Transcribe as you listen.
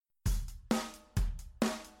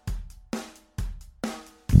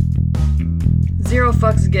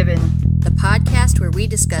Zero fucks given. The podcast where we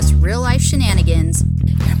discuss real-life shenanigans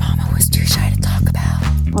your mama was too shy to talk about.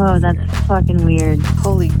 Whoa, that's fucking weird.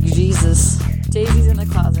 Holy Jesus. Daisy's in the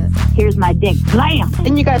closet. Here's my dick. Blam!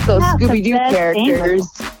 And you got those That's the Scooby-Doo best characters.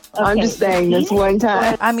 Okay. I'm just saying this one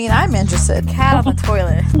time. I mean, I'm interested. Cat on the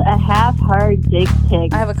toilet. A half-hard dick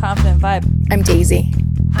pic. I have a confident vibe. I'm Daisy.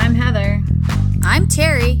 I'm Heather. I'm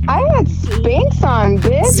Teri. I got Spanx on,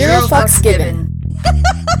 bitch. Zero fucks given.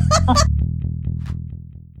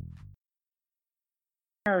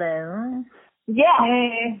 Hello. Yeah.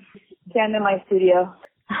 Hey. I'm in my studio.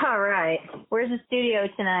 All right. Where's the studio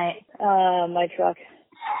tonight? My truck.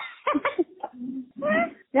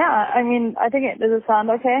 Yeah, I mean, I think does it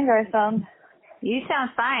sound okay? Guys sound? You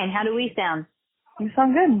sound fine. How do we sound? You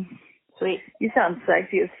sound good. Sweet. You sound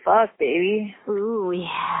sexy as fuck, baby. Ooh,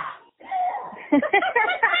 yeah.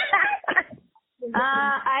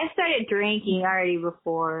 I started drinking already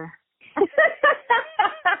before.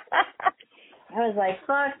 I was like,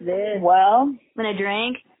 fuck this. Well, I'm gonna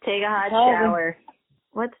drink, take a hot Oh, shower.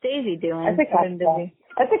 What's Daisy doing? that's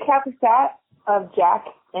a captain's shot of Jack,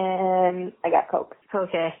 and I got Coke.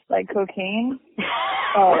 Okay. Like cocaine?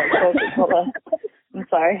 Oh, like Coca-Cola. I'm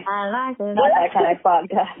sorry. I like it. Not that kind of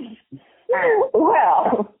podcast.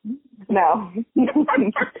 Well, no.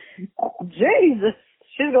 Jesus.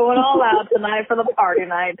 She's going all out tonight for the party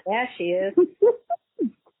night. Yeah, she is.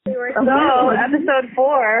 So, episode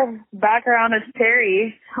 4, background is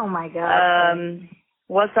Teri. Oh my god.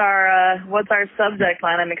 What's our subject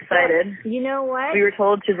line? I'm excited. You know what? We were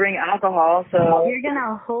told to bring alcohol, so You're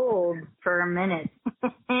gonna hold for a minute.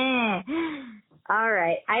 All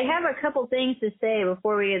right. I have a couple things to say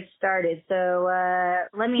before we get started, so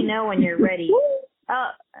let me know when you're ready.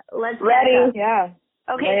 Let's ready. Yeah.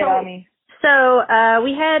 Okay. Lay it on me. So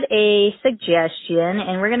we had a suggestion,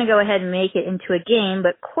 and we're going to go ahead and make it into a game,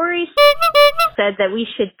 but Corey said that we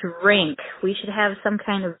should drink. We should have some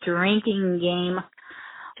kind of drinking game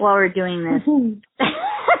while we're doing this.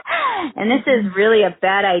 And this is really a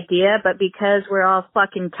bad idea, but because we're all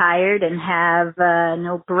fucking tired and have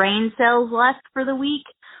no brain cells left for the week,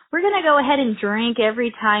 we're going to go ahead and drink every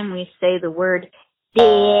time we say the word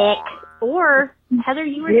dick. Or, Heather,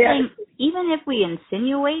 you were saying, even if we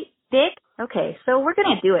insinuate dick? Okay, so we're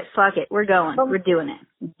going to do it. Fuck it. We're going. We're doing it.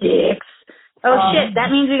 Dicks. Oh, shit. That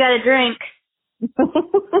means we got to drink. Yeah,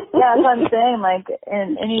 that's what I'm saying. Like,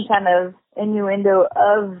 in any kind of innuendo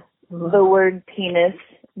of the word penis,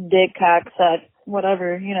 dick, cock, suck,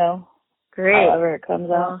 whatever, you know. Great. However it comes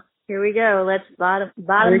out. Well, here we go. Let's bottoms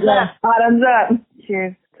up. Bottoms up.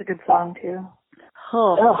 Cheers. It's a good song, too.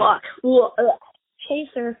 Oh, fuck.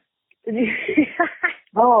 Chaser.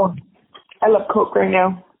 Oh, I love Coke right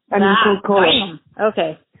now. I mean, Coca-Cola.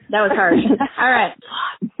 Okay, that was harsh. All right.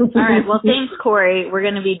 Well, thanks, Corey. We're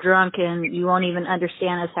going to be drunk, and you won't even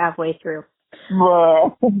understand us halfway through. Blah,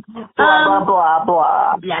 blah, blah,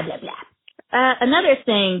 blah. Blah, blah, blah. Another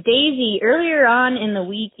thing, Daisy, earlier on in the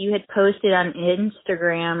week, you had posted on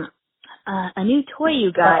Instagram a new toy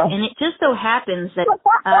you got, and it just so happens that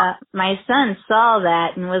my son saw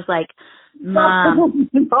that and was like, Mom,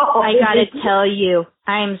 I gotta tell you,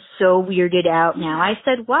 I'm so weirded out now. I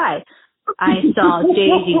said, why? I saw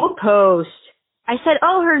Daisy's post. I said,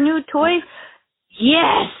 oh, her new toy?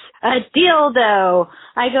 Yes, a dildo.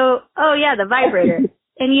 I go, oh yeah, the vibrator.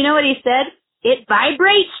 And you know what he said? It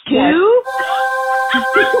vibrates too?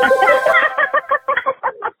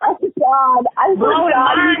 Oh God, I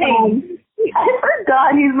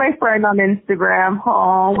forgot he's my friend on Instagram.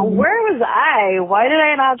 Oh, Where was I? Why did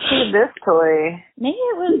I not see this toy? Maybe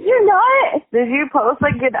it was... you're not. Did you post,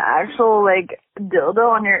 like, an actual, like, dildo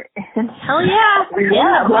on your Hell yeah.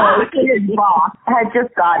 Yeah, well, it's in his box. I had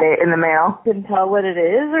just got it in the mail. Can tell what it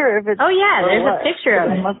is, or if it's... Oh yeah, or there's what? a picture of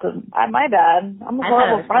I it. must have... my bad. I'm a I thought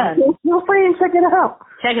horrible it was friend. Feel free and check it out.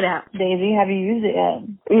 Check it out. Daisy, have you used it yet?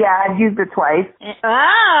 Yeah, I've used it twice.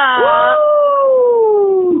 Oh!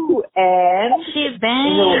 Woo! And? She Is it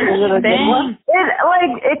banged. a good one?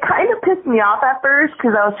 It kind of pissed me off at first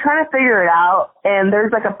because I was trying to figure it out, and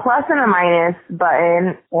there's like a plus and a minus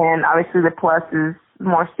button, and obviously the plus is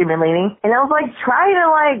more stimulating. And I was like, try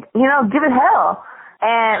to give it hell.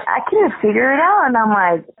 And I couldn't figure it out, and I'm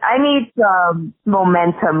like, I need some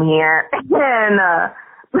momentum here. And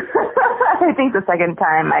I think the second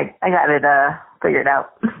time I got it figured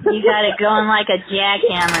out. You got it going like a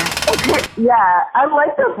jackhammer. Yeah, I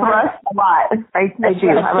like the thrust a lot. I do.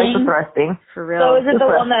 I like the thrusting. For real. So is it the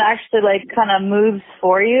one that actually like kind of moves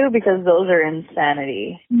for you? Because those are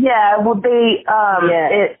insanity. Yeah, well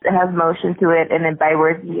it has motion to it and it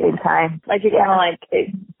vibrates at the same time. Like you kind of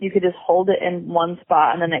you could just hold it in one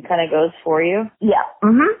spot and then it kind of goes for you? Yeah.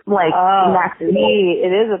 Like, see,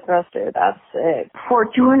 it is a thruster. That's sick. For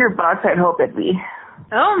 $200, I'd hope it'd be.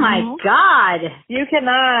 Oh my God! You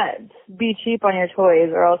cannot be cheap on your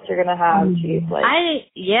toys, or else you're gonna have cheap. Like,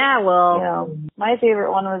 my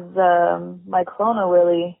favorite one was my Clona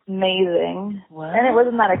Willy. Amazing, and it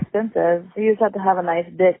wasn't that expensive. You just have to have a nice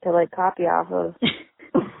dick to like copy off of.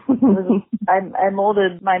 I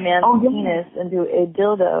molded my man's penis into a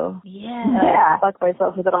dildo. Yeah. And I fuck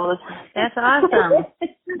myself with it all the time. That's awesome.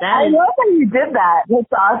 I love how you did that.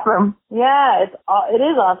 That's awesome. Yeah, it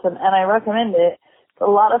is awesome, and I recommend it. It's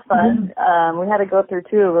a lot of fun. We had to go through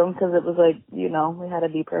 2 of them because it was like, we had to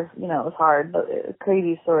be perfect. It was hard, but a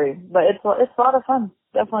crazy story. But it's a lot of fun.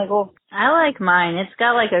 Definitely cool. I like mine. It's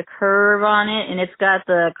got like a curve on it, and it's got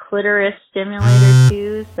the clitoris stimulator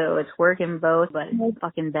too, so it's working both, but it's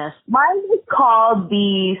fucking best. Mine is called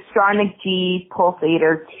the Stronic G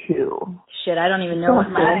Pulsator 2. Shit, I don't even know what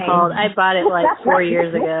mine's called. I bought it like 4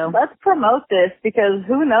 years ago. Let's promote this, because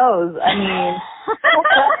who knows? I mean,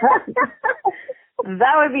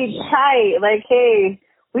 that would be tight. Like, hey,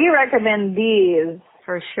 we recommend these.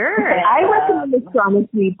 For sure. I recommend the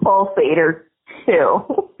Stronic G Pulsator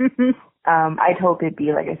 2. I'd hope it'd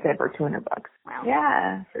be, like I said, for $200. Wow.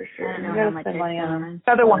 Yeah, for sure. I don't know how much spend money on them.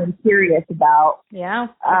 Another one I'm curious about. Yeah.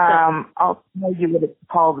 I'll tell you what it's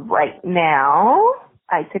called right now.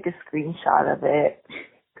 I took a screenshot of it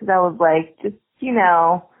because I was like, just,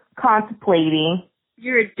 contemplating.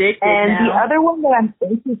 You're addicted and now. The other one that I'm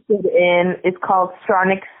interested in is called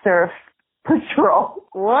Stronic Surf Patrol.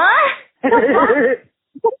 What?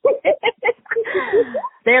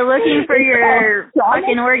 They're looking for your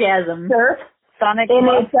fucking orgasm. Surf. Sonic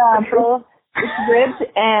Patrol. It's ribbed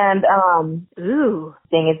and,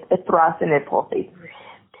 it's thrust and it pulsates.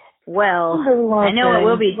 Well, I know it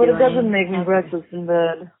will be but doing. It doesn't make me breakfast in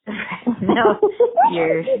bed. No,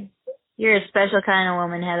 you're a special kind of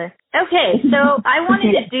woman, Heather. Okay, so I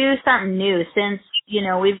wanted to do something new since,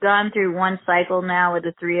 we've gone through one cycle now with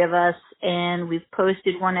the 3 of us, and we've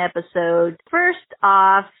posted one episode. First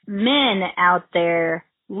off, men out there,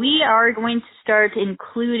 we are going to start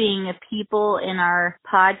including people in our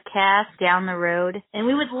podcast down the road, and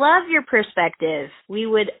we would love your perspective. We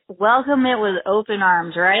would welcome it with open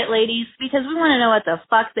arms, right, ladies? Because we want to know what the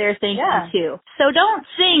fuck they're thinking, too. So don't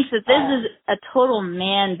think that this is a total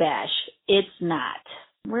man bash. It's not.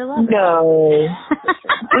 We're loving it. No.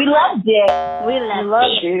 We love dick. We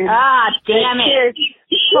love dude. Ah, damn it. Cheers.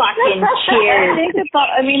 Fucking cheers.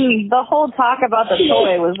 I think the whole talk about the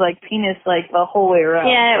toy was like penis like the whole way around.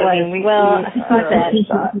 Yeah, it was. Fuck that.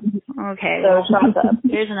 Okay. So shots up.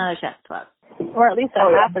 Here's another shot. Fuck. Or at least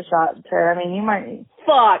half a shot, Teri. I mean, you might...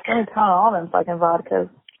 Fuck. I'm count all them fucking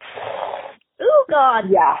vodkas. Oh, God.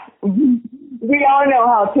 Yeah. We all know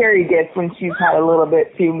how Teri gets when she's had a little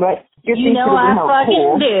bit too much. I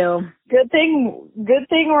fucking do. Good thing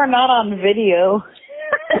we're not on video.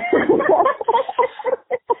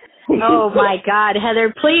 Oh my God, Heather,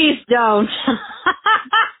 please don't.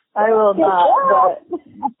 I will not, but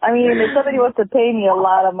I mean, if somebody wants to pay me a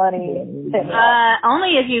lot of money,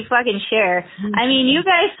 only if you fucking share. I mean, you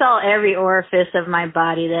guys saw every orifice of my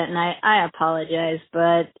body that night. I apologize,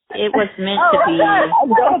 but it was meant to be.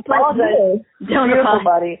 Don't apologize. Don't apologize.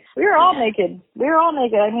 Buddy. We were all naked.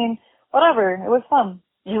 I mean, whatever. It was fun.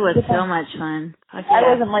 It was so much fun. Okay. I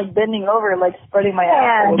wasn't like bending over, like spreading my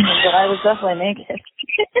ass open, but I was definitely naked.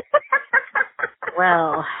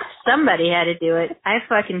 Well, somebody had to do it. I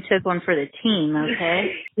fucking took one for the team,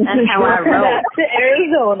 okay? That's how I roll. Back to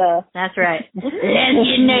Arizona. That's right. And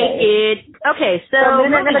you're naked. Okay, so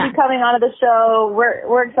we're going to be coming onto the show.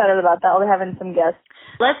 We're excited about that. We're having some guests.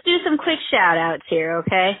 Let's do some quick shout-outs here,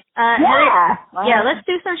 okay? Heather, let's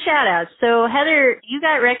do some shout-outs. So, Heather, you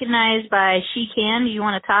got recognized by She Can. Do you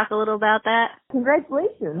want to talk a little about that?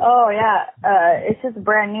 Congratulations. Oh, yeah. It's just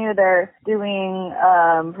brand new. They're doing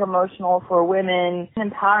promotional for women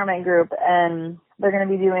empowerment group, and they're going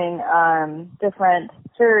to be doing different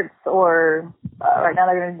shirts or right now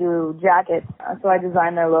they're going to do jackets. So I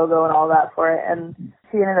designed their logo and all that for it, and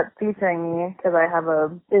she ended up featuring me because I have a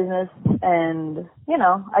business and,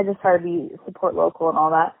 I just try to support local and all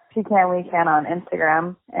that. She Can, We Can on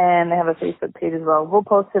Instagram, and they have a Facebook page as well. We'll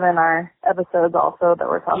post them in our episodes also that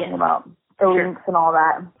we're talking about. links and all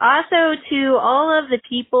that. Also, to all of the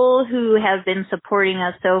people who have been supporting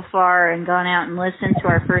us so far and gone out and listened to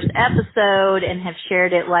our first episode and have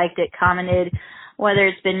shared it, liked it, commented, whether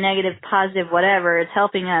it's been negative, positive, whatever, it's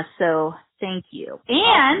helping us, so thank you.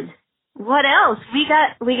 And what else? We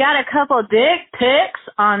got a couple dick pics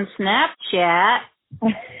on Snapchat.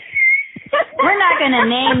 We're not going to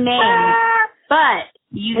name names, but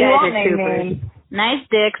you guys are troopers. Names. Nice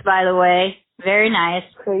dicks, by the way. Very nice.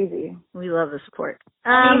 Crazy. We love the support.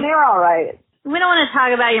 I mean, they're all right. We don't want to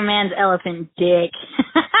talk about your man's elephant dick.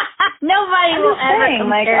 Nobody will ever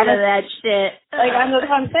compare to that shit. Like, that's what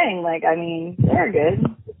I'm saying. Like, I mean, they're good.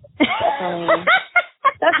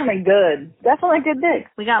 Definitely good. Definitely good dick.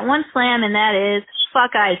 We got one slam, and that is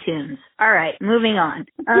fuck iTunes. All right, moving on.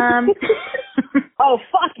 Oh,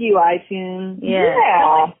 fuck you, iTunes.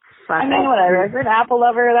 Yeah. I mean, whatever. If you're an Apple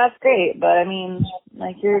lover, that's great. But, I mean,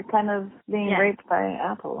 like, you're kind of being raped by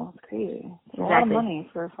Apple. It's crazy. It's a lot of money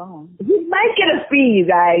for a phone. We might get a fee, you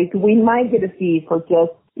guys. We might get a fee for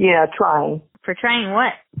just, trying. For trying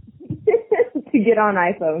what? To get on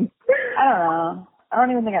iPhone. I don't know. I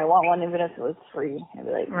don't even think I want one, even if it was free. I'd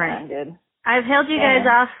be like, I'm good. I've held you guys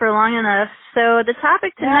off for long enough. So the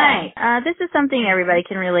topic tonight, this is something everybody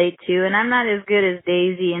can relate to, and I'm not as good as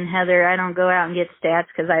Daisy and Heather. I don't go out and get stats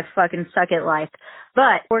because I fucking suck at life.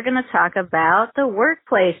 But we're going to talk about the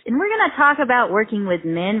workplace, and we're going to talk about working with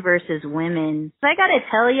men versus women. I got to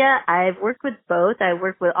tell you, I've worked with both. I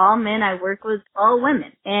work with all men. I work with all women,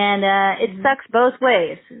 and it sucks both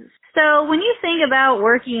ways. So when you think about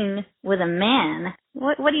working with a man,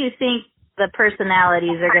 what do you think the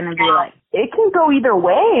personalities are going to be like? It can go either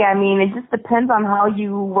way. I mean, it just depends on how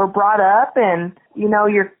you were brought up and,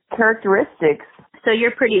 your characteristics. So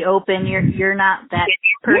you're pretty open. You're not that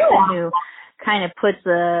person who kind of puts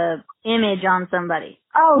a image on somebody.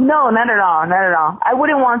 Oh, no, not at all. Not at all. I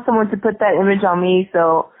wouldn't want someone to put that image on me,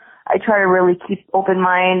 so I try to really keep open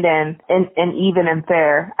mind and even and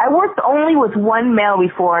fair. I worked only with one male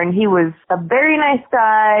before, and he was a very nice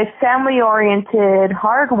guy, family-oriented,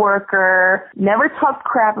 hard worker, never talked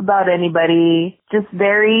crap about anybody, just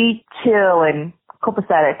very chill and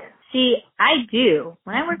copacetic. See, I do.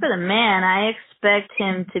 When I work with a man, I expect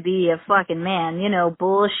him to be a fucking man.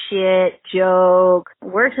 Bullshit, joke,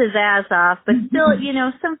 works his ass off, but still,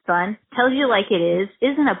 some fun. Tells you like it is.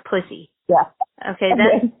 Isn't a pussy. Yeah. Okay,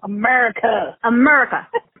 that's America.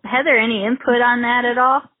 Heather, any input on that at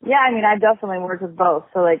all? Yeah, I mean, I definitely worked with both.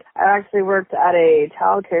 So, I actually worked at a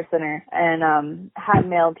child care center and had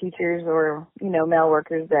male teachers or, male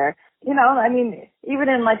workers there. I mean, even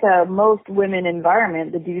in, a most women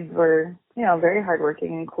environment, the dudes were, very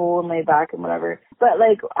hardworking and cool and laid back and whatever. But,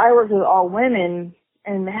 I worked with all women,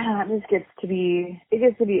 and man, that just gets to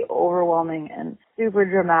be overwhelming and super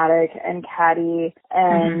dramatic and catty,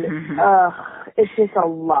 and it's just a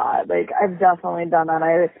lot. I've definitely done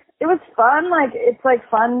that. It was fun. It's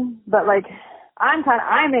fun, but I'm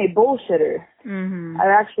a bullshitter. Mm-hmm.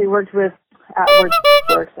 I've actually worked with at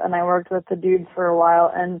works, and I worked with the dudes for a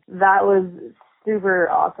while, and that was super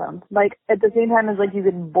awesome. At the same time as you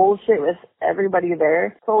could bullshit with everybody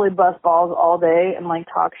there, totally bust balls all day and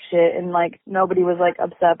talk shit, and nobody was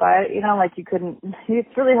upset by it. You couldn't.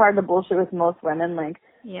 It's really hard to bullshit with most women.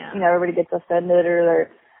 Everybody gets offended or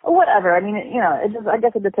they're whatever. I mean, I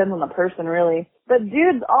guess it depends on the person really. But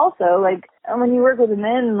dudes also when you work with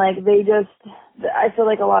men, I feel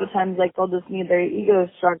a lot of times they'll just need their ego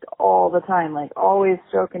stroked all the time, always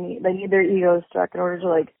stroking. They need their ego struck in order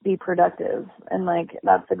to be productive, and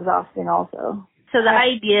that's exhausting also. So the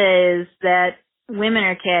idea is that women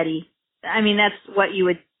are catty. I mean, that's what you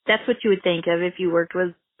would think of if you worked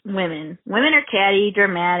with women. Women are catty,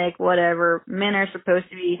 dramatic, whatever. Men are supposed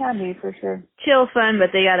to be catty for sure, chill, fun, but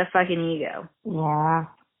they got a fucking ego. Yeah,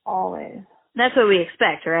 always. That's what we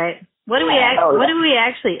expect, right? What do we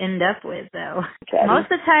actually end up with, though? Catty.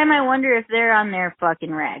 Most of the time, I wonder if they're on their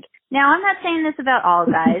fucking rag. Now, I'm not saying this about all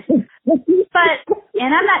guys, and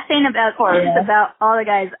I'm not saying about all the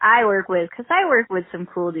guys I work with, because I work with some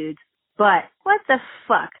cool dudes. But what the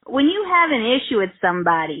fuck? When you have an issue with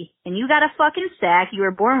somebody, and you got a fucking sack, you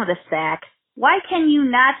were born with a sack, why can you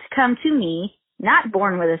not come to me, not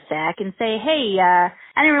born with a sack, and say, hey, I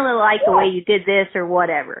didn't really like the way you did this or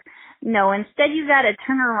whatever? No, instead you gotta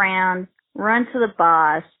turn around, run to the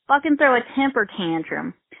boss, fucking throw a temper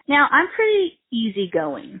tantrum. Now, I'm pretty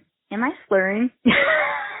easygoing. Am I slurring?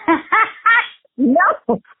 No.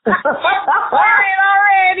 Slurring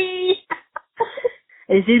already.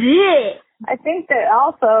 This is it. I think that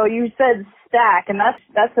also you said stack, and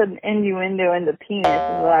that's an innuendo into penis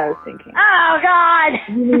is what I was thinking. Oh, God.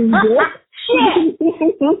 Shit.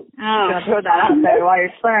 I'm gonna throw that out there while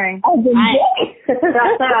you're slurring.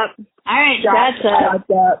 Shots up. All right, shots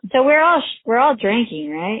up. So we're all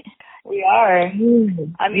drinking, right? We are. I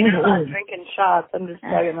mean, I'm not drinking shots. I'm just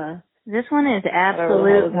chugging a. This one is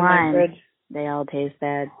absolute wine. They all taste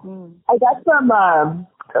bad. I got some.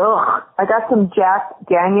 I got some Jack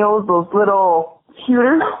Daniels, those little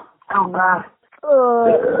shooters. Oh God.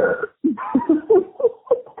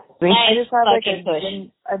 I just had like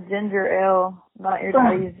a ginger ale, not your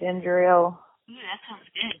daddy's ginger ale. Ooh, that sounds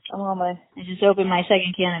good. I just opened my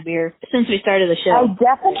second can of beer since we started the show. I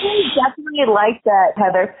definitely like that,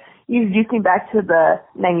 Heather. You juiced me back to the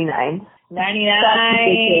 99.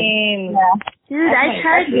 99. Yeah. Dude, I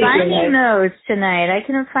tried finding those tonight. I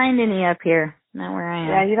couldn't find any up here. Not where I am.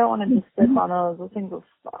 Yeah, you don't want to just sip on those. Those things will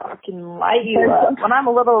fucking light you up. When I'm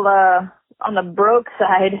a little on the broke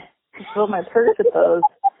side, I fill my purse with those.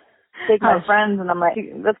 Take my friends and I'm like,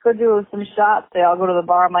 let's go do some shots. They all go to the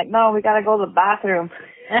bar. I'm like, no, we gotta go to the bathroom.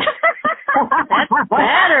 That's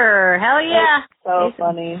better. Hell yeah. So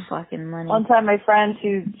funny. Fucking money. One time my friend,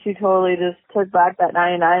 she totally just took back that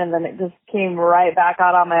 99 and then it just came right back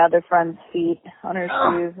out on my other friend's feet on her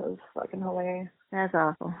shoes. It was fucking hilarious. That's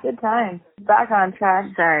awful. Good time. Back on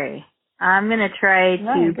track. Sorry. I'm going to try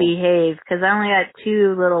to behave because I only got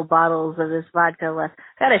 2 little bottles of this vodka left.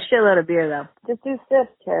 Got a shitload of beer though. Just do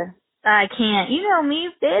sips, Teri. I can't. You know me,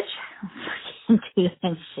 bitch. I'm fucking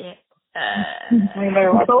doing shit.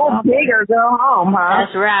 Go big or go home, huh?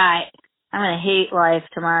 That's right. I'm going to hate life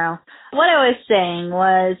tomorrow. What I was saying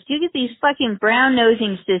was, you get these fucking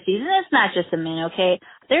brown-nosing sissies, and it's not just the men, okay?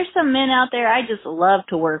 There's some men out there I just love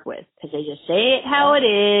to work with, because they just say it how it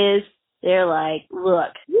is. They're like,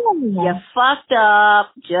 look, you fucked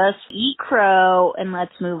up, just eat crow, and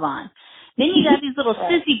let's move on. Then you got these little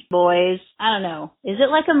sissy boys. I don't know. Is it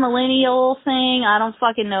like a millennial thing? I don't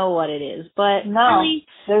fucking know what it is. But really,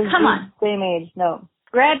 come on. Same age, no.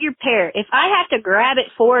 Grab your pair. If I have to grab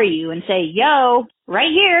it for you and say, yo, right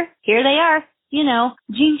here they are. You know,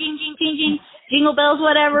 jing, jing, jing, jing, jing, jingle bells,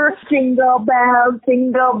 whatever. Jingle bells,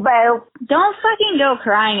 jingle bells. Don't fucking go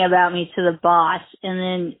crying about me to the boss and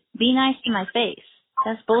then be nice to my face.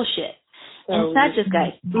 That's bullshit. And it's not just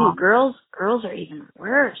guys. Dude, girls are even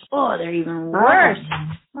worse. Oh, they're even worse.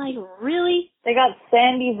 Like, really? They got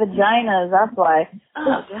sandy vaginas, that's why.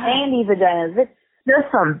 Oh, sandy vaginas. There's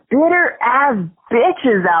some bitter-ass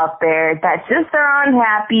bitches out there that just are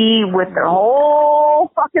unhappy with their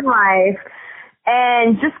whole fucking life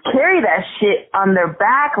and just carry that shit on their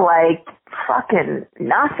back like fucking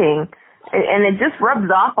nothing. And it just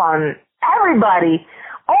rubs off on everybody.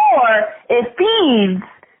 Or it feeds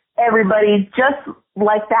everybody just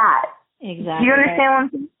like that. Exactly. Do you understand what I'm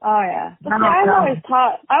saying? Oh yeah. But I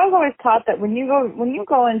was always taught that when you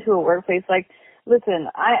go into a workplace, like, listen,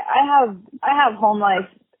 I have home life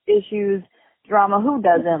issues, drama. Who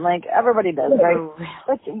doesn't? Like, everybody does, right?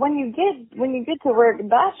 But when you get to work,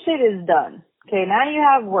 that shit is done. Okay, now you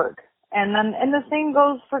have work. And the same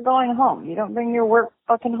goes for going home. You don't bring your work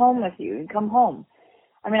fucking home with you. You come home.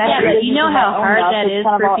 I mean, but you know how hard that is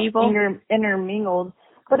for people? Intermingled.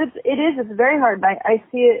 But it's very hard. I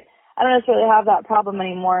see it. I don't necessarily have that problem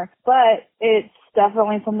anymore, but it's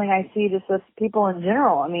definitely something I see just with people in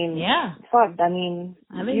general. I mean, fuck. I mean,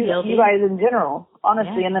 you guys in general,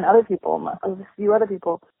 honestly, and then other people, a few other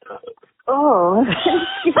people. Oh,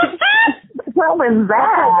 what was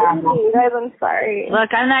that? You guys, I'm sorry.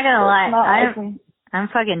 Look, I'm not gonna lie. I'm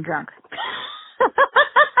fucking drunk.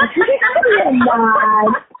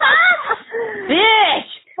 Bitch!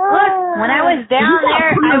 Look, when I was down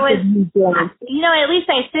there, at least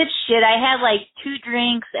I sip shit. I had like 2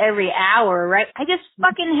 drinks every hour, right? I just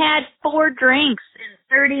fucking had 4 drinks in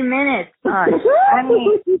 30 minutes. I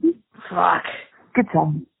mean, fuck. Good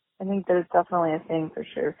time. I think there's definitely a thing for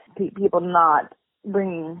sure. People not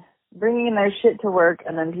bringing their shit to work,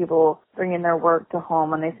 and then people bringing their work to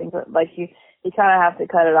home, and they think that, like, you kind of have to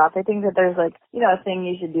cut it off. I think that there's, like, a thing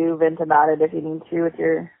you should do, vent about it if you need to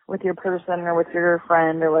with your person or with your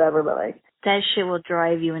friend or whatever, but, like, that shit will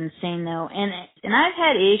drive you insane, though. And I've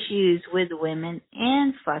had issues with women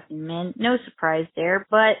and fucking men. No surprise there,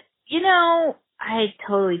 but, I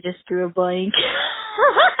totally just drew a blank.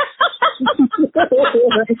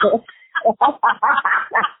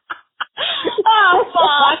 Oh,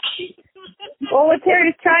 fuck. Well, what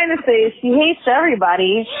Teri's trying to say is she hates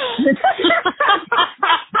everybody.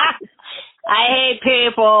 I hate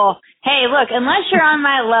people. Hey, look, unless you're on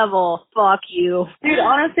my level, fuck you. Dude,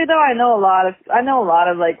 honestly though, I know a lot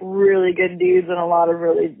of like really good dudes and a lot of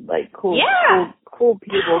really like cool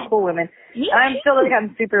people, cool women. And I feel like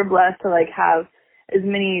I'm super blessed to like have as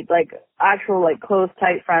many like actual, like, close,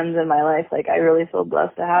 tight friends in my life. Like, I really feel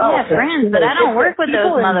blessed to have friends, but I don't work with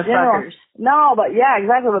those motherfuckers. No, but yeah,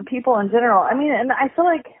 exactly. But people in general. I mean, and I feel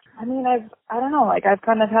like, I don't know, like I've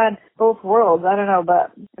kind of had both worlds. I don't know,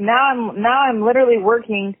 but now I'm literally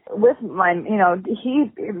working with my,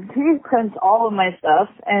 he prints all of my stuff,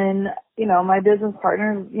 and my business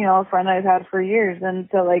partner, a friend I've had for years, and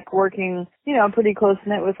so like working, pretty close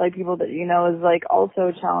knit with like people that is like also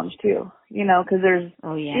a challenge too, because there's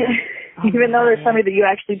even though there's somebody that you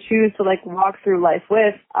actually choose to like walk through life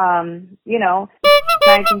with,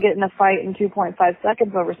 I can get in a fight in 2.5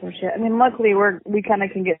 seconds over some shit. I mean, luckily we kind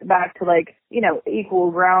of can get back to like,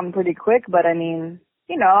 equal ground pretty quick. But I mean,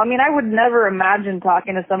 I would never imagine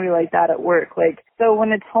talking to somebody like that at work. Like, so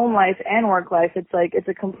when it's home life and work life, it's like, it's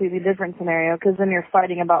a completely different scenario, because then you're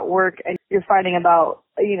fighting about work and you're fighting about,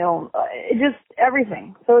 just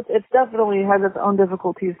everything. So it's definitely has its own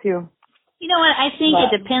difficulties too. You know what? I think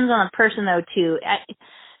it depends on the person though too.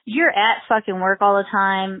 You're at fucking work all the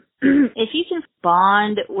time. If you can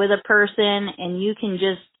bond with a person and you can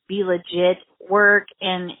just be legit, work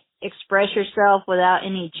and express yourself without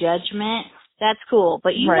any judgment, that's cool.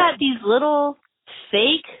 But you got these little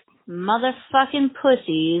fake motherfucking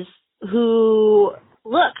pussies who,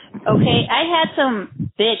 look, okay, I had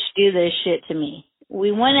some bitch do this shit to me.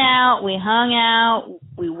 We went out, we hung out,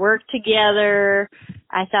 we worked together.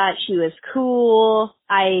 I thought she was cool.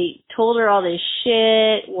 I told her all this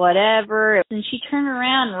shit, whatever. And she turned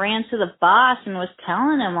around and ran to the boss and was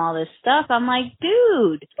telling him all this stuff. I'm like,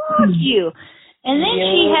 dude, fuck you. And then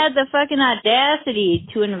she had the fucking audacity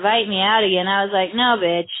to invite me out again. I was like, no,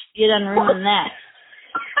 bitch, you done ruined that.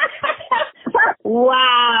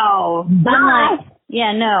 Wow. I'm like,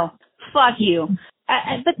 yeah, no, fuck you.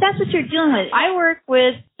 But that's what you're dealing with. I work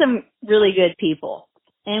with some really good people.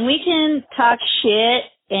 And we can talk shit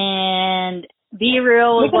and be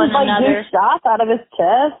real with one another. We can shots out of his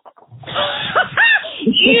chest.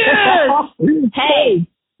 Yes! Hey,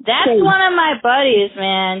 that's one of my buddies,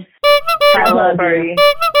 man. Christmas party.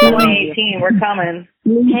 2018, we're coming.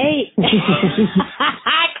 Hey.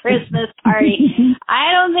 Christmas party.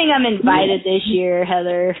 I don't think I'm invited this year,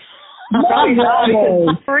 Heather. Probably not.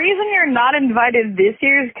 The reason you're not invited this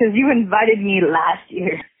year is because you invited me last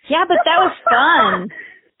year. Yeah, but that was fun.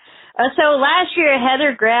 So last year,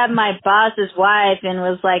 Heather grabbed my boss's wife and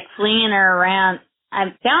was like flinging her around.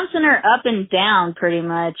 I'm bouncing her up and down pretty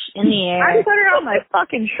much in the air. I put her on my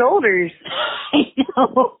fucking shoulders. I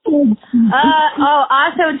know.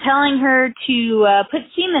 Also telling her to put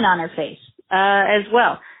semen on her face as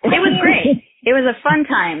well. It was great. It was a fun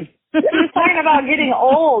time. She was talking about getting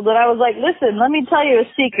old, and I was like, listen, let me tell you a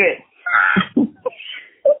secret.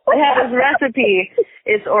 I have this recipe.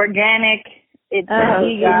 It's organic. It's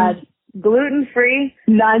vegan, gluten-free,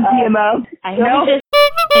 non-GMO. I hope this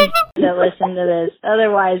that listen to this.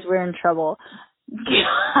 Otherwise, we're in trouble.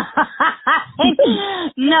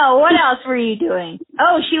 No, what else were you doing?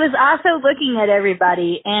 Oh, she was also looking at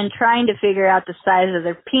everybody and trying to figure out the size of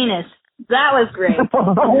their penis. That was great. That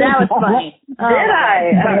was funny. Did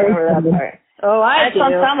I? I don't remember that part. Oh, I do.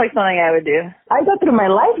 That sounds like something I would do. I go through my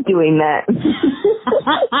life doing that.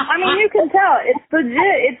 I mean, you can tell. It's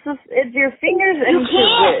legit. It's your fingers and your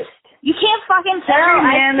wrist. You can't fucking tell.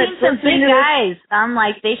 I've seen some big guys. I'm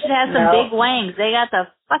like, they should have some big wings. They got the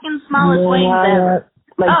fucking smallest wings ever.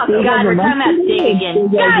 God, we're talking about dick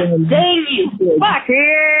again. God dang you. Fuck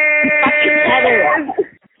here.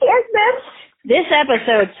 Yes, bitch. This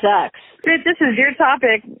episode sucks. This is your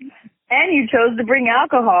topic, and you chose to bring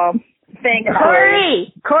alcohol. Thanks,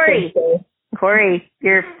 Corey,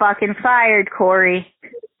 you're fucking fired, Corey.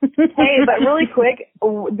 Hey, but really quick,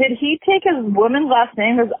 did he take his woman's last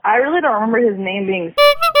name? Because I really don't remember his name being.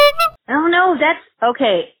 Oh, no, that's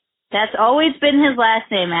okay. That's always been his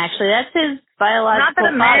last name, actually. That's his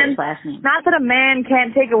biological father's last name. Not that a man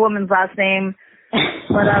can't take a woman's last name,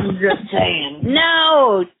 but I'm just saying.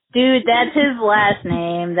 No, dude, that's his last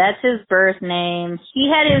name. That's his birth name.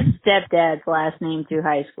 He had his stepdad's last name through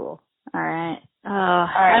high school. All right. All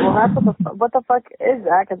right. Well, that's what the fuck is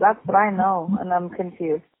that? Because that's what I know, and I'm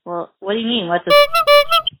confused. Well, what do you mean? What's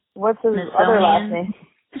his other last name?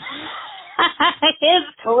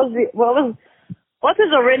 What's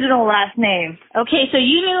his original last name? Okay, so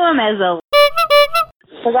you knew him as a.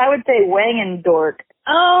 Because I would say Wang and Dork.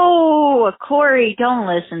 Oh, Corey, don't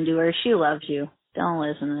listen to her. She loves you. Don't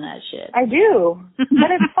listen to that shit. I do,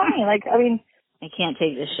 but it's funny. Like, I mean. I can't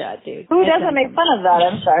take this shot, dude. Who doesn't make fun of that?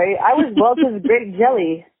 I'm sorry. I was Welch's grape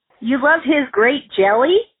jelly. You love his grape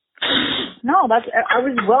jelly? No, I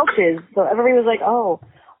was Welch's. So everybody was like, oh,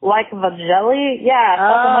 like the jelly? Yeah,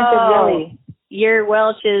 something like the jelly. You're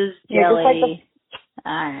Welch's jelly.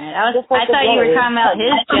 Alright. I thought you were talking about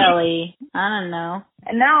his jelly. I don't know.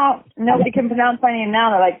 And now nobody can pronounce my name now.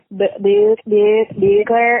 They're like Beechler.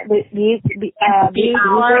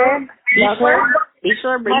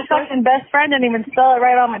 My fucking best friend didn't even spell it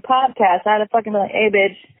right on my podcast. I had to fucking be like, hey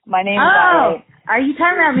bitch, my name's right. Are you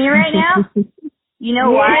talking about me right now? You know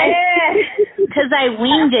why? Because I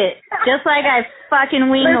winged it. Just like I fucking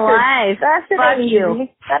winged live. Fuck you.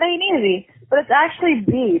 That ain't easy. But it's actually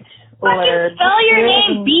beach. Fucking spell your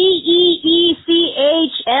name Beechler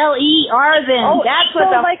then. Oh, that's what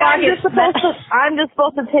the fuck I'm just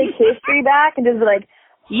supposed to take history back and just be like,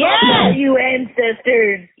 yes, you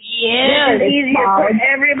ancestors. Yes. This is easier for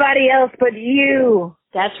everybody else but you.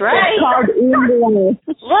 That's right. It's called English.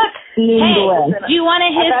 Look, hey, do you want a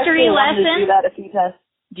history lesson? Do that a few times.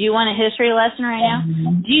 Do you want a history lesson right now?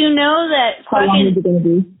 Do you know that How long is it going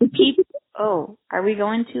to be? people? Oh, are we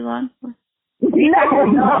going too long? No. Listen,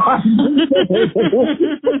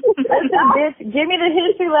 bitch, give me the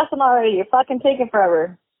history lesson already. You're fucking taking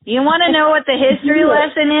forever. You want to know what the history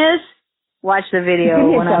lesson is? Watch the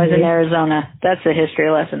video when I was in Arizona. That's the history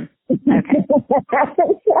lesson. Okay.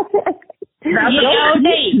 You go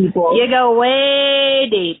deep. You go way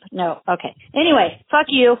deep. No, okay. Anyway, fuck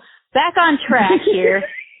you. Back on track here.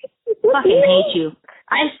 Fucking hate you.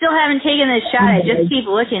 I still haven't taken this shot. I just keep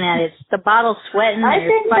looking at it. The bottle's sweating.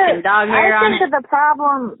 There's fucking dog hair on it. I think that the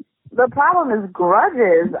problem is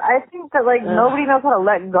grudges. I think that nobody knows how to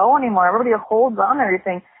let go anymore. Everybody holds on to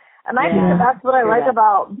everything. And I think that's what I like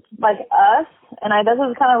about us. And this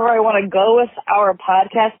is kind of where I want to go with our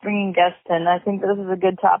podcast, bringing guests in. I think this is a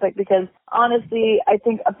good topic because honestly, I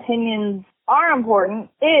think opinions are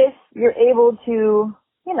important if you're able to,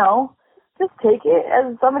 just take it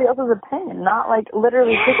as somebody else's opinion, not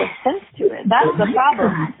literally take offense to it. That's the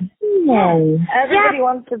problem. Everybody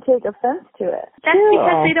wants to take offense to it. That's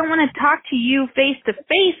because they don't want to talk to you face to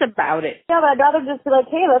face about it. Yeah, but I'd rather just be like,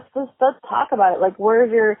 hey, let's talk about it. Where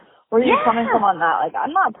are you coming from on that?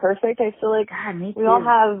 I'm not perfect. I feel like we all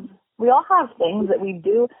have things that we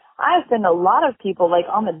do. I offend a lot of people,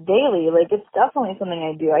 on the daily. It's definitely something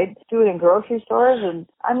I do. I do it in grocery stores and,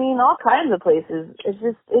 all kinds of places. It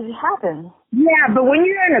happens. Yeah, but when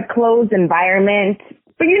you're in a closed environment,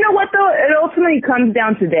 but you know what, though? It ultimately comes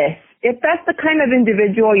down to this. If that's the kind of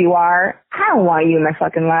individual you are, I don't want you in my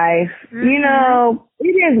fucking life. Mm-hmm.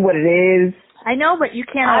 It is what it is. I know, but you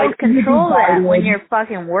can't always control that when you're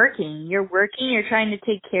fucking working. You're working, you're trying to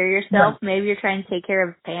take care of yourself. Maybe you're trying to take care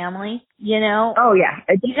of family, Oh, yeah.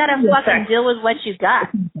 You gotta fucking deal with what you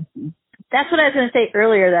got. That's what I was gonna say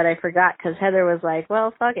earlier that I forgot, because Heather was like,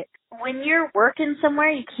 well, fuck it. When you're working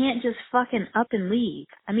somewhere, you can't just fucking up and leave.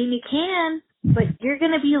 You can, but you're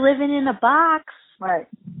gonna be living in a box. Right.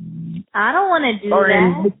 I don't want to do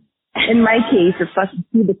that. In my case, a fucking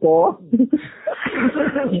cubicle.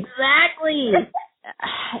 Exactly.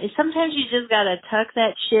 Sometimes you just gotta tuck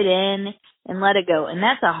that shit in and let it go. And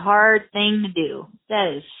that's a hard thing to do. That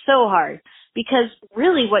is so hard. Because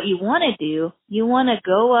really what you want to do, you want to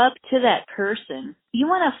go up to that person. You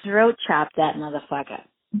want to throat chop that motherfucker.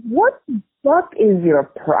 What the fuck is your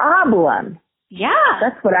problem? Yeah.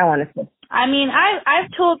 That's what I want to say. I've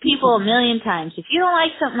told people a million times, if you don't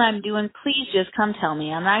like something I'm doing, please just come tell me.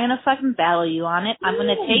 I'm not going to fucking battle you on it. I'm going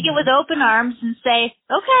to take it with open arms and say,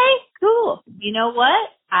 okay, cool. You know what?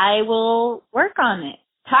 I will work on it.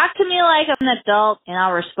 Talk to me like I'm an adult, and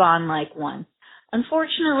I'll respond like one.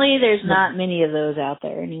 Unfortunately, there's not many of those out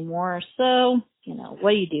there anymore, so,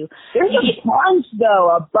 what do you do? There's a bunch,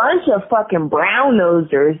 though. A bunch of fucking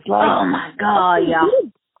brown-nosers. Oh, my God, yeah.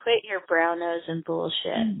 Quit your brown-nosing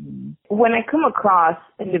bullshit. When I come across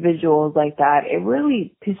individuals like that, it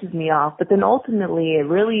really pisses me off. But then ultimately, it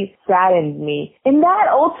really saddens me. And that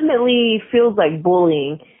ultimately feels like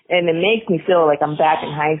bullying. And it makes me feel like I'm back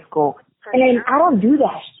in high school. And I don't do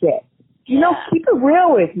that shit. Keep it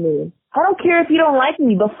real with me. I don't care if you don't like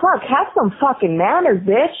me, but fuck, have some fucking manners,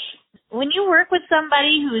 bitch. When you work with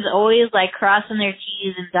somebody who's always crossing their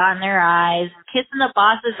T's and dotting their I's and kissing the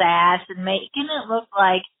boss's ass and making it look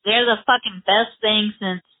like they're the fucking best thing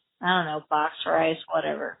since, I don't know, box rice,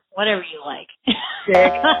 whatever you like.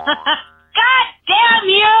 Sick. God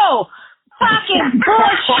damn you! Fucking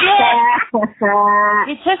bullshit!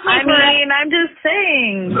 It took me I'm just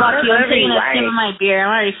saying. Fuck you, I'm taking a sip of my beer.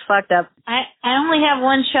 I'm already fucked up. I only have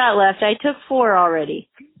one shot left. I took 4 already.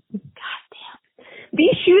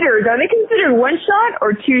 These shooters, are they considered one shot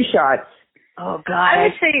or 2 shots? Oh, God. I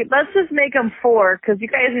would say, let's just make them 4, because you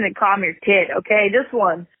guys need to calm your tit, okay? Just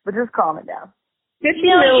one, but just calm it down. 50 you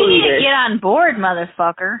need to milliliters. get on board,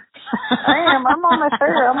 motherfucker. I am. I'm on my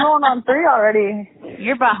 3rd. I'm going on 3 already.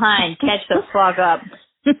 You're behind. Catch the fuck up.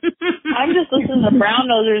 I'm just listening to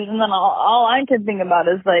brown-nosers, and then all I can think about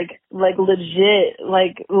is, like legit,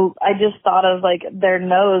 like, I just thought of, like, their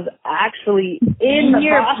nose actually in the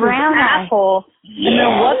brown asshole, and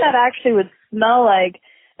then what that actually would smell like,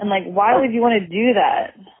 and, like, why would you want to do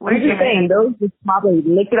that? What are you saying? Those just probably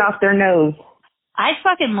lick it off their nose. I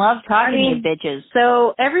fucking love talking to you bitches.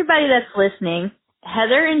 So, everybody that's listening,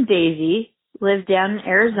 Heather and Daisy live down in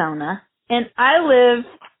Arizona, and I live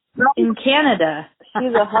in Canada.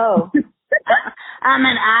 She's a hoe. I'm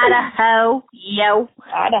in Idaho. Yo.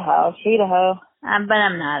 Idaho. She's a hoe. But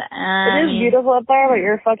I'm not. It is beautiful up there, but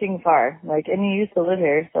you're fucking far. Like, and you used to live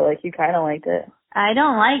here, so, like, you kind of liked it. I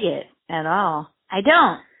don't like it at all. I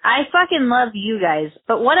don't. I fucking love you guys.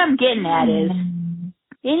 But what I'm getting at is,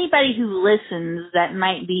 anybody who listens that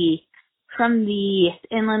might be from the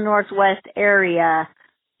Inland Northwest area,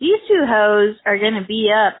 these two hoes are going to be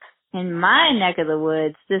up in my neck of the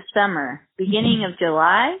woods this summer, beginning of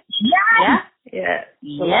July. Yeah.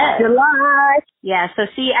 July. Yeah, so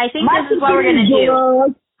see, I think this is what we're going to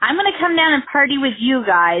do. I'm going to come down and party with you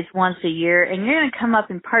guys once a year, and you're going to come up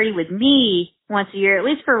and party with me once a year, at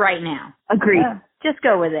least for right now. Agreed. Yeah. Just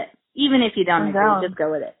go with it. Even if you don't agree, just go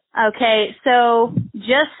with it. Okay, so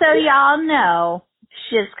just so y'all know,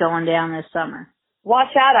 shit's going down this summer.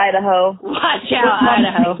 Watch out, Idaho. Watch out,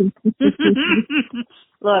 Idaho.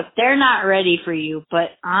 Look, they're not ready for you,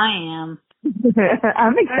 but I am.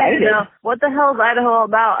 I'm excited. What the hell is Idaho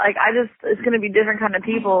about? Like, it's going to be different kind of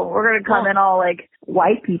people. We're going to come in all, like,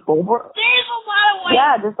 white people. There's a lot of white.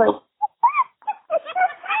 Yeah, just like,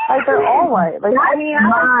 like they're all white. Like, I mean,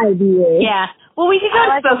 my idea. Yeah. Well, we could go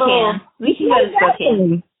to Spokane. We can go to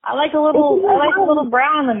Spokane. I like a little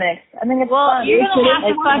brown in the mix. I think it's fun. You're going to have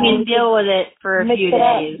to fucking deal with it for a few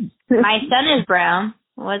days. My son is brown.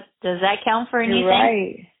 What, does that count for anything? You're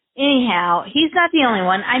right. Anyhow, he's not the only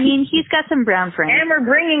one. I mean, he's got some brown friends. And we're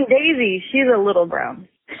bringing Daisy. She's a little brown.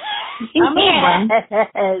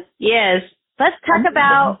 Yes. Let's talk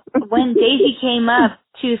about when Daisy came up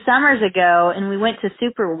 2 summers ago and we went to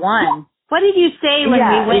Super One. What did you say when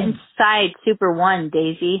we went inside Super One,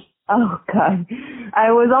 Daisy? Oh, God.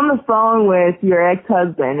 I was on the phone with your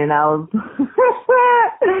ex-husband, and I was...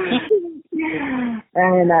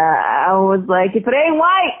 and I was like, if it ain't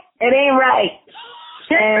white, it ain't right.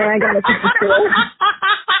 And I got to keep it still.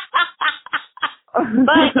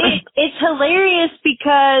 But it's hilarious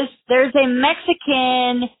because there's a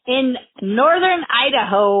Mexican in northern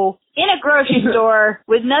Idaho in a grocery store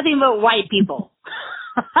with nothing but white people.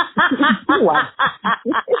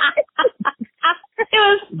 It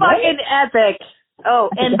was fucking epic. Oh,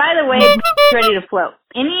 and by the way, ready to float.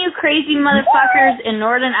 Any of you crazy motherfuckers in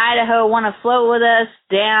northern Idaho want to float with us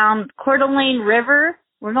down Coeur d'Alene River?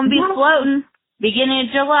 We're going to be floating beginning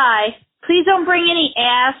of July. Please don't bring any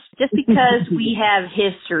ass just because we have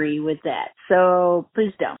history with that. So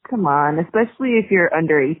please don't. Come on, especially if you're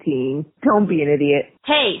under 18. Don't be an idiot.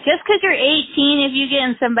 Hey, just because you're 18, if you get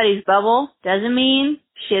in somebody's bubble, doesn't mean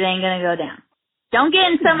shit ain't going to go down. Don't get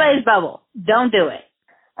in somebody's bubble. Don't do it.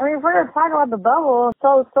 I mean, if we're going to talk about the bubble,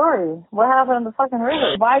 tell the story. What happened in the fucking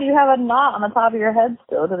river? Why do you have a knot on the top of your head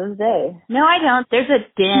still to this day? No, I don't. There's a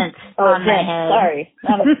dent on my head. Sorry.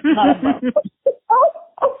 Not a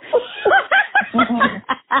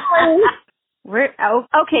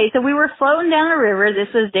Okay, so we were floating down the river.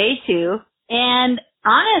 This was day 2. And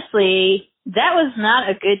honestly, that was not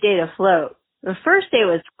a good day to float. The first day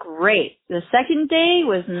was great. The second day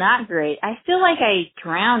was not great. I feel like I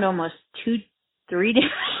drowned almost 2-3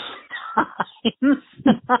 different times.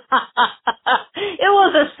 It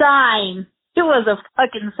was a sign. It was a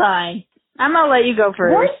fucking sign. I'm going to let you go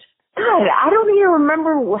first. What? God, I don't even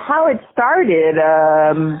remember how it started.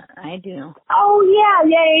 I do. Oh, yeah.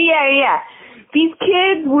 These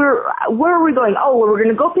kids where were we going? Oh, well, we're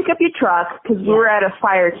going to go pick up your truck because we were at a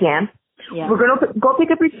fire camp. Yeah. We're going to go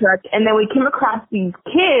pick up your truck, and then we came across these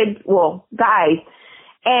kids, guys,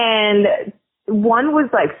 and one was,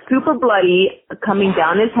 like, super bloody coming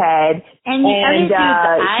down his head. And the other dude's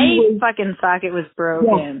eye fucking socket was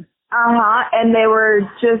broken. Yeah. And they were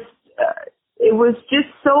just, it was just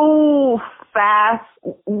so fast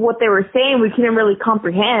what they were saying we couldn't really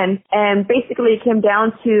comprehend. And basically it came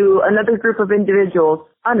down to another group of individuals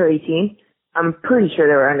under 18. I'm pretty sure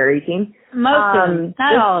they were under 18. Most of them.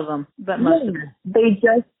 Not all of them, but most of them. They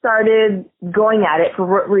just started going at it for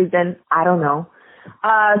what reason, I don't know.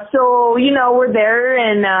 So, we're there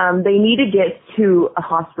and they need to get to a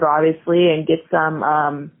hospital, obviously, and get some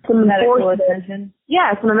medical attention.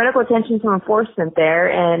 Yeah, some medical attention, some enforcement there.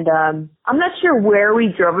 And I'm not sure where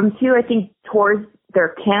we drove them to. I think towards their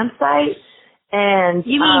campsite. And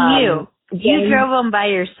you mean you? You drove them by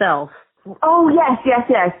yourself. Oh, yes.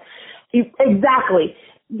 Exactly.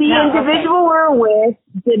 The individual we're with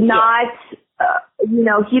did not,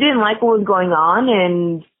 he didn't like what was going on,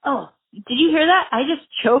 and... Oh, did you hear that? I just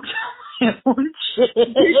choked on my own shit.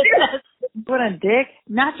 What a dick.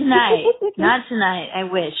 Not tonight. Not tonight. I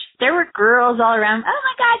wish. There were girls all around. Oh,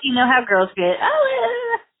 my God. You know how girls get.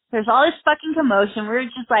 There's all this fucking commotion. We were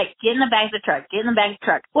just like, get in the back of the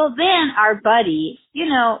truck. Well, then our buddy,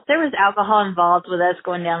 there was alcohol involved with us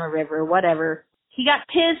going down the river, whatever. He got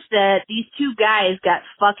pissed that these two guys got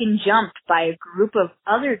fucking jumped by a group of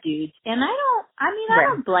other dudes. And I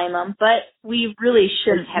don't blame them, but we really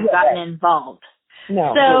shouldn't have gotten involved.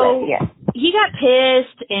 No. So yeah. He got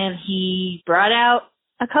pissed and he brought out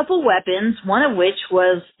a couple weapons, one of which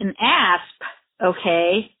was an asp,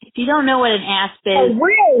 okay? If you don't know what an asp is. A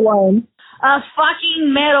real one. A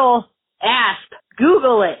fucking metal asp.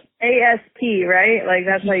 Google it. ASP, right? Like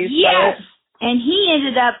that's how you spell it? And he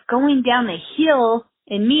ended up going down the hill,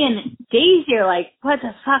 and me and Daisy are like, what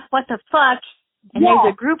the fuck? And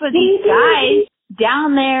there's a group of these guys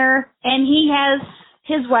down there, and he has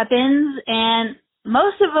his weapons, and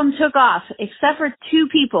most of them took off, except for two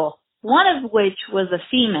people, one of which was a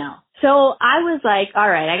female. So I was like, all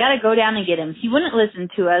right, I got to go down and get him. He wouldn't listen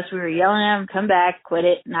to us. We were yelling at him, come back, quit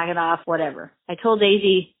it, knock it off, whatever. I told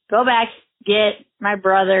Daisy, go back, get my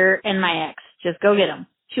brother and my ex. Just go get him.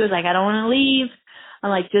 She was like, I don't want to leave. I'm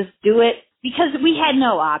like, just do it. Because we had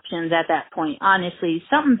no options at that point. Honestly,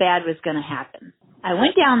 something bad was going to happen. I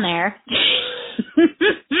went down there.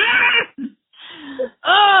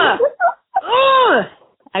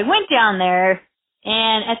 I went down there,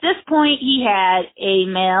 and at this point, he had a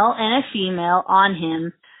male and a female on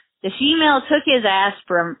him. The female took his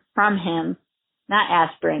aspirin from him. Not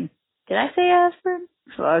aspirin. Did I say aspirin?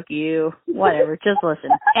 Fuck you. Whatever. Just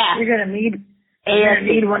listen. You're going to need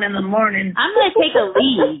one in the morning. I'm going to take a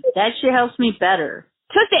lead. That shit helps me better.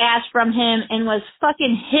 Took the ass from him and was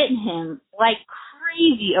fucking hitting him like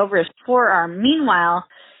crazy over his forearm. Meanwhile,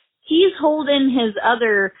 he's holding his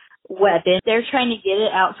other weapon. They're trying to get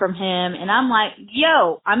it out from him. And I'm like,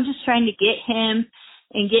 yo, I'm just trying to get him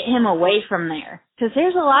and get him away from there. Because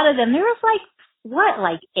there's a lot of them. There was like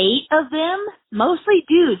 8 of them? Mostly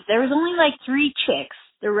dudes. There was only like 3 chicks.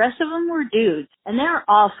 The rest of them were dudes. And they were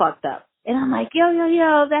all fucked up. And I'm like,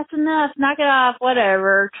 yo, that's enough. Knock it off,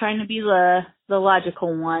 whatever. Trying to be the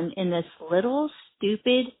logical one in this little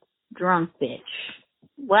stupid drunk bitch.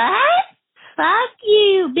 What? Fuck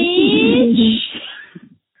you, bitch.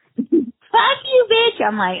 Fuck you, bitch.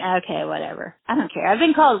 I'm like, okay, whatever. I don't care. I've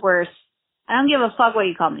been called worse. I don't give a fuck what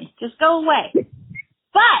you call me. Just go away.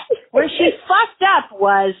 But where she fucked up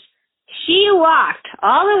was she walked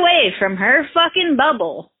all the way from her fucking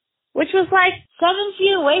bubble, which was like 7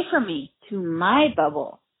 feet away from me, to my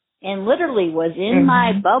bubble, and literally was in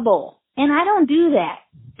my bubble. And I don't do that.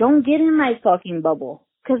 Don't get in my fucking bubble.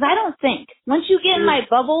 Because I don't think. Once you get in my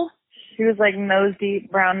bubble... She was like nose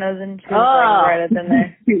deep, brown nosing. She was like right up in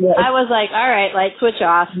there. I was like, all right, light switch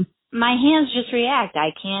off. My hands just react.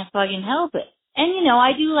 I can't fucking help it. And,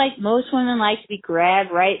 I do like most women like to be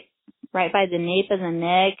grabbed right by the nape of the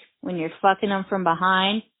neck when you're fucking them from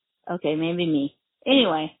behind. Okay, maybe me.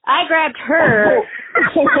 Anyway, I grabbed her.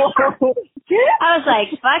 I was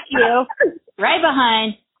like, fuck you. Right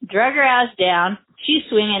behind, drug her ass down. She's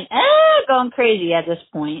swinging, going crazy at this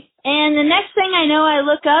point. And the next thing I know, I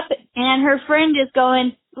look up and her friend is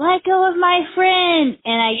going, let go of my friend.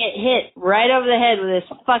 And I get hit right over the head with this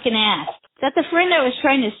fucking ass that the friend I was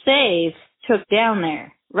trying to save took down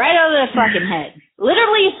there. Right over the fucking head.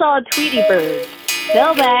 Literally saw a Tweety bird.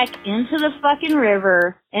 Fell back into the fucking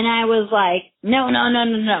river, and I was like, no.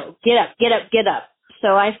 Get up.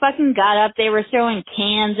 So I fucking got up. They were throwing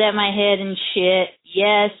cans at my head and shit.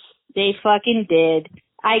 Yes, they fucking did.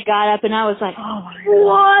 I got up and I was like,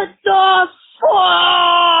 what the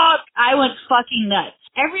fuck? I went fucking nuts.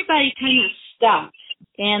 Everybody kind of stopped,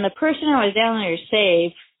 and the person I was down there to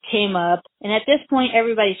save came up, and at this point,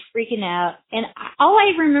 everybody's freaking out, and all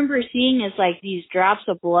I remember seeing is like these drops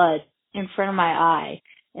of blood in front of my eye.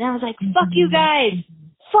 And I was like, fuck you guys.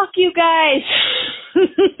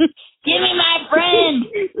 Give me my friend.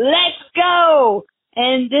 Let's go.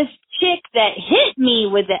 And this chick that hit me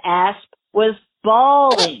with the asp was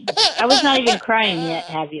bawling. I was not even crying yet,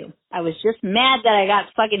 have you? I was just mad that I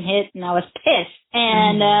got fucking hit, and I was pissed.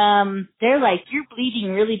 And they're like, you're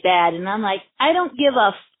bleeding really bad. And I'm like, I don't give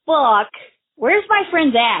a fuck. Where's my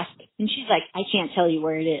friend's asp? And she's like, I can't tell you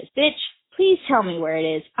where it is. Bitch, please tell me where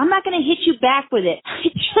it is. I'm not going to hit you back with it. I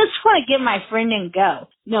just want to get my friend and go.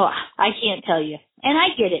 No, I can't tell you. And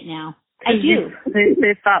I get it now. I do.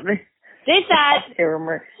 They thought.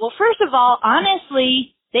 Well, first of all,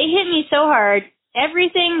 honestly, They hit me so hard.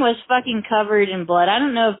 Everything was fucking covered in blood. I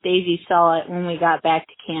don't know if Daisy saw it when we got back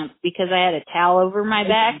to camp because I had a towel over my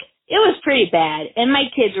back. It was pretty bad. And my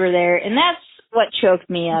kids were there. And that's what choked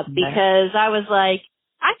me up because I was like,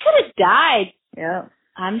 I could have died. Yeah.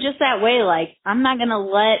 I'm just that way. Like, I'm not going to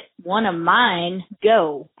let one of mine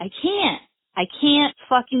go. I can't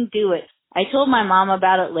fucking do it. I told my mom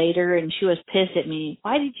about it later and she was pissed at me.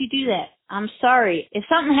 Why did you do that? I'm sorry. If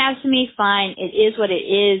something happens to me, fine. It is what it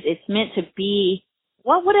is. It's meant to be.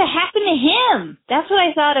 What would have happened to him? That's what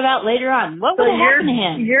I thought about later on. What would have happened to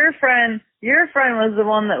him? Your friend was the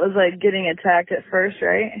one that was like getting attacked at first,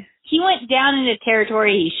 right? He went down into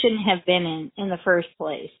territory he shouldn't have been in the first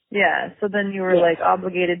place. Yeah, so then you were like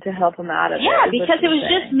obligated to help him out of it. Yeah, because it was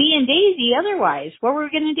just me and Daisy otherwise. What were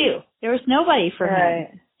we going to do? There was nobody for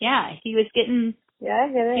him. Yeah, he was getting I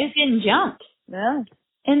get it. He was getting jumped. Yeah.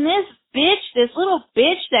 And this little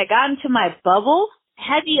bitch that got into my bubble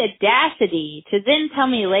had the audacity to then tell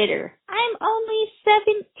me later, I'm only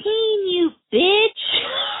 17, you bitch.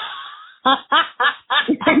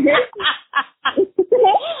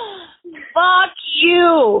 Fuck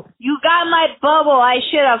you. You got my bubble. I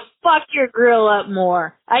should have fucked your grill up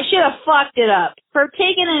more. I should have fucked it up. For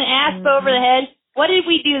taking an asp over the head, what did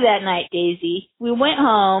we do that night, Daisy? We went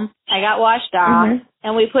home, I got washed off,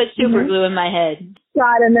 and we put super glue in my head.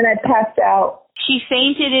 God, and then I passed out. She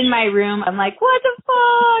fainted in my room. I'm like, what the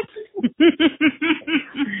fuck?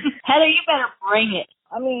 Heather, you better bring it.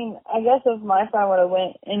 I mean, I guess if my friend would have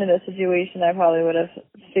went into the situation, I probably would have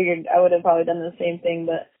figured I would have probably done the same thing,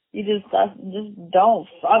 but you just don't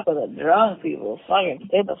fuck with the drunk people. Fucking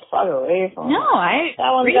stay the fuck away from them. No,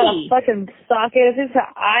 That one's got a fucking socket. If his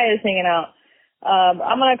eye is hanging out.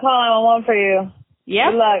 I'm going to call 911 for you. Yeah.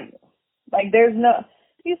 Good luck. Like, there's no,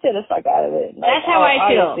 you stay the fuck out of it. Like, that's how I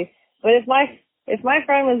feel. But if my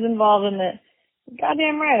friend was involved in it,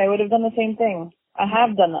 goddamn right, I would have done the same thing. I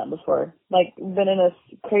have done that before. Like, been in a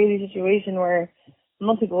crazy situation where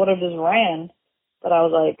most people would have just ran. But I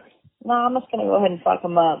was like, no, I'm just going to go ahead and fuck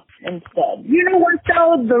him up instead. You know what,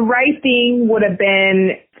 though? The right thing would have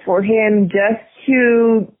been for him just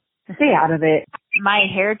to stay out of it. My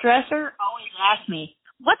hairdresser always asks me,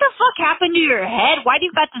 what the fuck happened to your head? Why do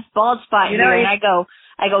you got this bald spot here? And I go,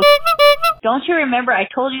 don't you remember I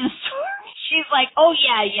told you the story? She's like, oh,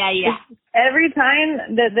 yeah. Every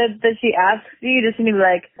time that she asks you, just to be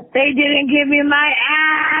like, they didn't give me my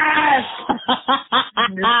ass.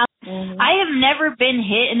 I have never been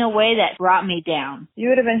hit in a way that brought me down. You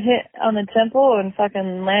would have been hit on the temple and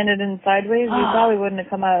fucking landed in sideways. You probably wouldn't have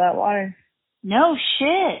come out of that water. No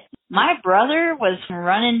shit. My brother was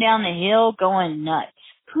running down the hill going nuts.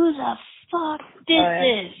 Who the fuck did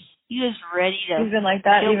this? He was ready to. He's been like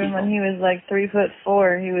that even when he was like 3'4".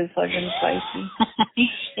 He was fucking spicy.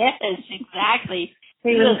 Yes, exactly.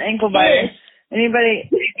 He was an ankle biter. Anybody.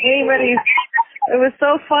 It was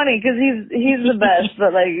so funny because he's the best.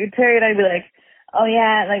 But like Teri and I'd be like, oh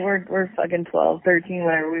yeah, like we're fucking 12, 13,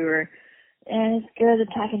 whatever we were, and it's good at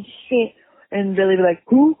talking shit. And Billy be like,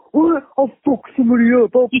 who? What? I'll fuck somebody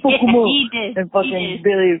up. I'll fuck him up. He did. And fucking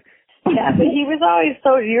Billy. Yeah, but we were always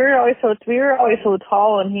so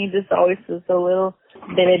tall, and he just always was so little.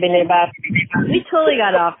 We totally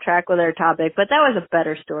got off track with our topic, but that was a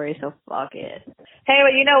better story, so fuck it. Hey,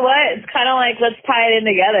 but you know what? It's kind of like, let's tie it in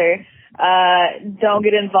together. Don't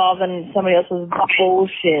get involved in somebody else's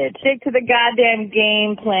bullshit. Stick to the goddamn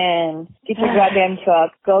game plan. Get your goddamn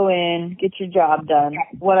truck. Go in. Get your job done.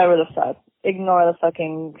 Whatever the fuck. Ignore the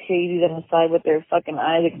fucking crazies on the side with their fucking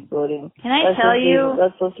eyes exploding. Can I tell you?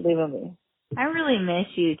 Let's supposed to leave me. I really miss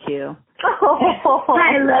you too.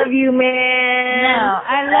 I love you, man. No,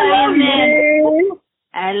 I love you, man.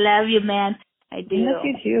 I love you, man. I do. I miss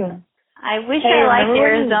you too. I wish I liked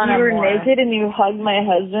Arizona more. You were naked and you hugged my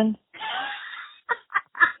husband.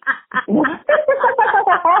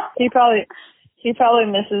 He probably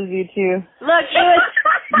misses you too. Look, it was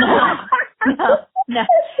no.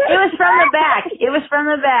 It was from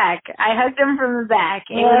the back. I hugged him from the back.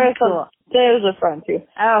 It was cool. There was a front too.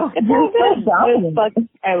 Oh, it was fucking,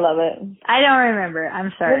 I love it. I don't remember.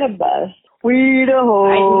 I'm sorry. We're the best.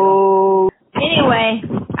 IdaHO. Anyway,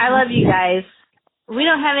 I love you guys. We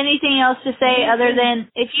don't have anything else to say other than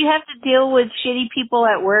if you have to deal with shitty people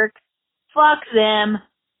at work, fuck them.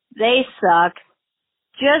 They suck.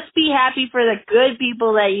 Just be happy for the good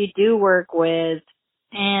people that you do work with.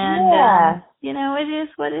 And, it is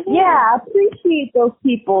what it is. Yeah, appreciate those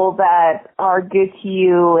people that are good to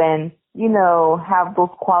you and, have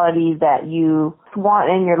those qualities that you want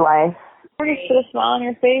in your life. Or just put a smile on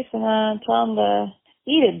your face and tell them to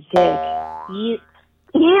eat a dick. Eat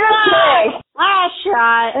a dick. Last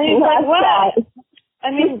shot. And he's like, what?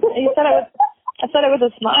 I mean, you said it with. I said it with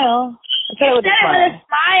a smile. I said it with a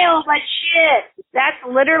smile. But shit, that's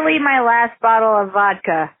literally my last bottle of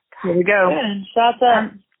vodka. Here we go. Good. Shots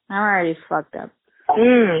up. I'm already fucked up.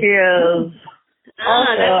 Cheers.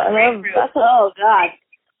 Also, I love. Oh God.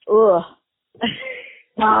 Ugh.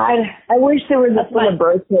 God, I wish there was a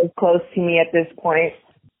celebration close to me at this point.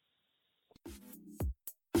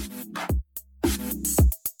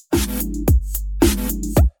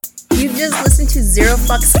 You've just listened to Zero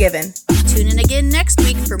Fucks Given. Tune in again next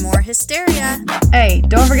week for more hysteria. Hey,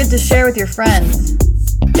 don't forget to share with your friends.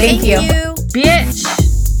 Thank you. Bitch!